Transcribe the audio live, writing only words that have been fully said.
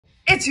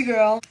It's your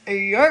girl,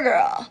 your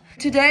girl.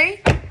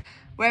 Today,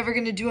 we're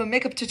gonna do a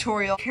makeup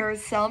tutorial,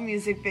 Carousel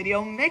music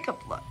video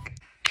makeup look.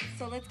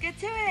 So let's get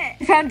to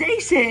it.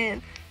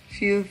 Foundation.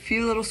 Few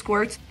little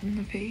squirts in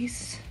the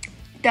face.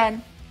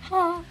 Done.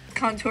 Huh.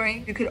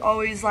 Contouring. You could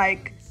always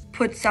like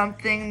put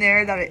something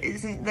there that it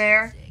isn't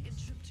there.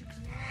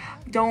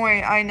 Don't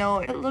worry, I know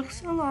it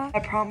looks a lot. I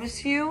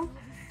promise you,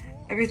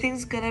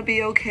 everything's gonna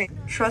be okay.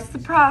 Trust the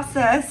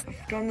process.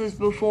 I've done this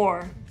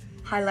before.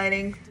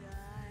 Highlighting.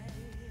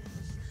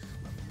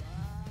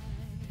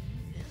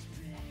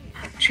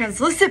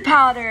 Translucent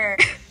powder.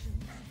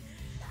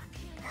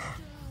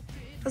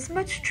 As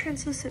much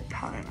translucent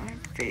powder on my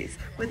face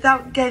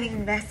without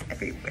getting mess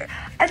everywhere.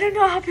 I don't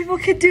know how people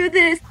can do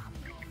this.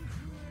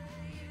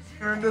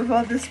 Remove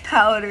all this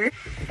powder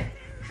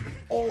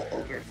all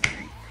over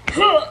me.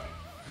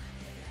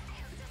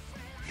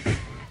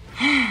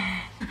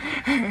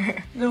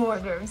 No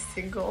wonder I'm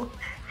single.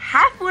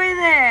 Halfway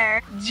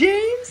there.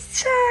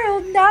 James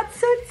Charles Not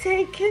So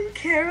Taken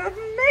Care Of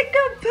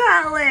makeup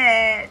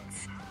palette.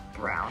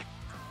 Brown.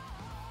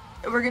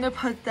 We're gonna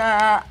put the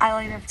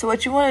eyeliner. So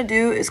what you want to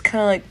do is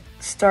kind of like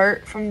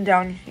start from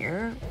down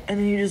here, and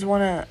then you just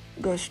want to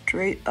go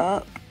straight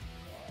up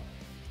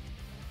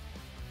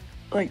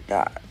like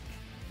that.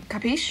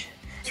 Capiche?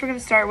 So we're gonna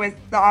start with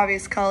the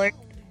obvious color,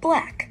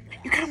 black.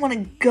 You kind of want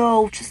to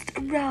go just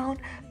around,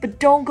 but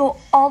don't go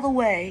all the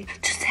way,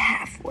 just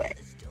halfway.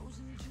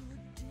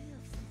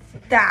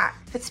 That,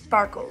 it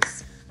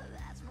sparkles.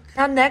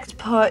 Now next,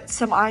 put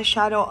some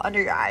eyeshadow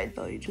under your eye.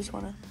 So you just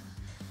want to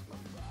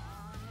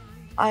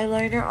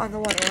eyeliner on the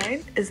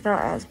waterline is not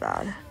as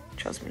bad,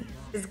 trust me.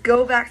 Just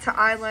go back to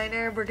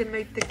eyeliner. We're gonna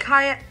make the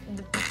cat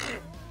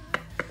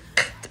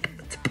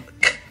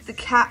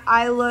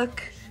eye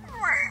look.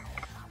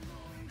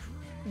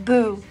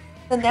 Boo.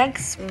 The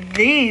next,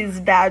 these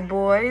bad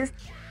boys.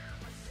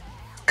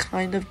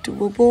 Kind of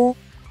doable.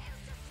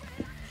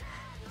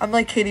 I'm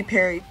like Katy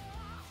Perry.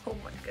 Oh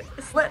my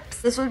goodness.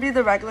 Lips. This would be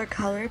the regular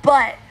color,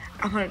 but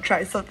I'm gonna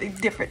try something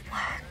different.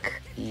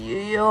 Black.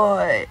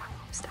 Yoy.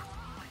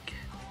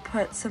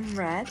 Put some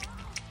red.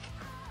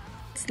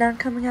 It's not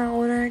coming out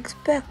what I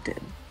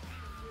expected.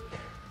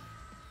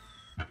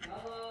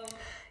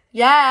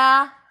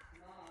 Yeah.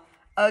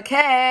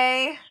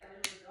 Okay.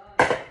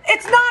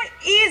 It's not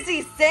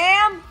easy,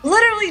 Sam.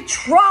 Literally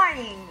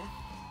trying.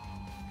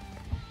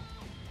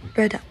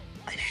 Red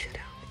eyeshadow.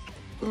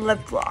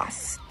 Lip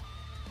gloss.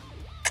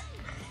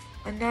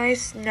 A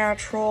nice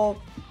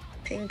natural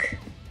pink.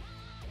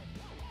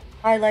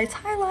 Highlights.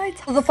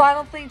 So the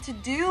final thing to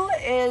do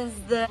is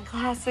the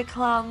classic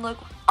clown look.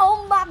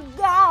 Oh my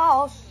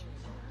gosh!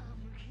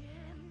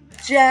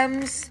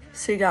 Gems.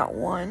 So you got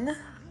one.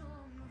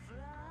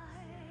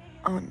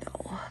 Oh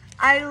no.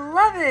 I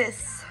love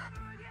this.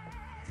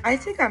 I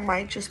think I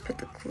might just put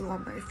the glue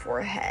on my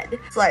forehead.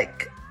 It's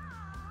like,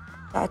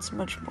 that's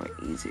much more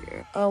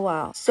easier. Oh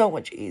wow, so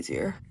much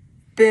easier.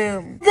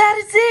 Boom.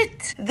 That is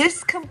it!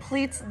 This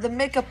completes the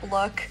makeup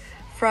look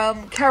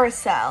from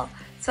Carousel.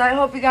 So I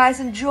hope you guys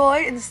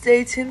enjoy and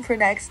stay tuned for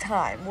next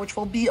time, which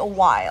will be a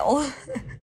while.